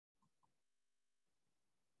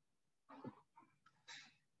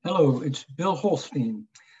Hello, it's Bill Holstein.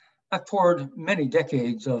 I've poured many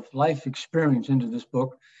decades of life experience into this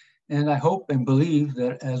book, and I hope and believe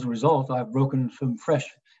that as a result, I've broken some fresh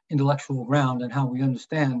intellectual ground in how we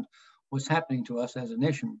understand what's happening to us as a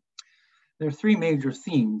nation. There are three major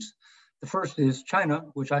themes. The first is China,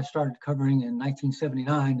 which I started covering in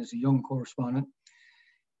 1979 as a young correspondent.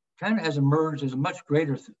 China has emerged as a much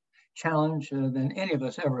greater challenge than any of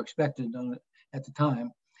us ever expected at the time.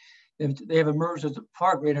 They have emerged as a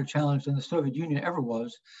far greater challenge than the Soviet Union ever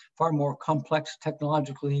was, far more complex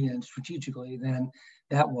technologically and strategically than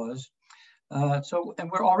that was. And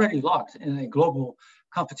we're already locked in a global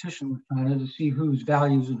competition with China to see whose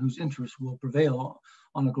values and whose interests will prevail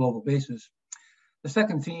on a global basis. The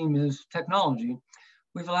second theme is technology.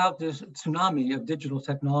 We've allowed this tsunami of digital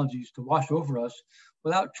technologies to wash over us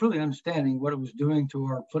without truly understanding what it was doing to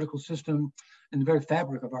our political system and the very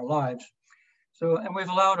fabric of our lives. And we've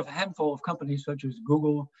allowed a handful of companies such as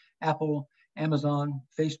Google, Apple, Amazon,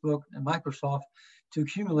 Facebook, and Microsoft to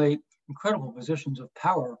accumulate incredible positions of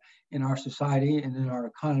power in our society and in our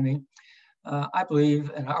economy. I believe,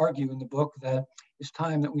 and I argue in the book, that it's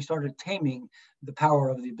time that we started taming the power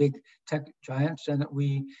of the big tech giants and that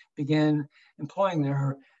we began employing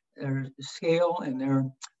their scale and their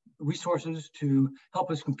resources to help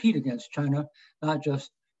us compete against China, not just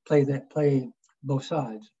play both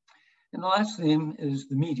sides. And the last theme is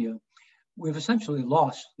the media. We've essentially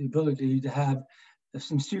lost the ability to have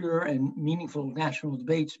sincere and meaningful national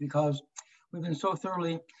debates because we've been so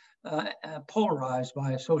thoroughly polarized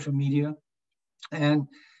by social media. And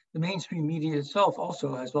the mainstream media itself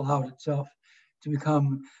also has allowed itself to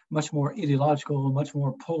become much more ideological, much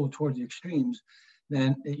more pulled toward the extremes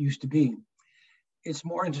than it used to be. It's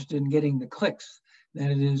more interested in getting the clicks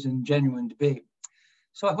than it is in genuine debate.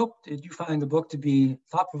 So I hope that you find the book to be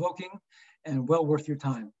thought-provoking and well worth your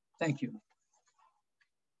time. Thank you.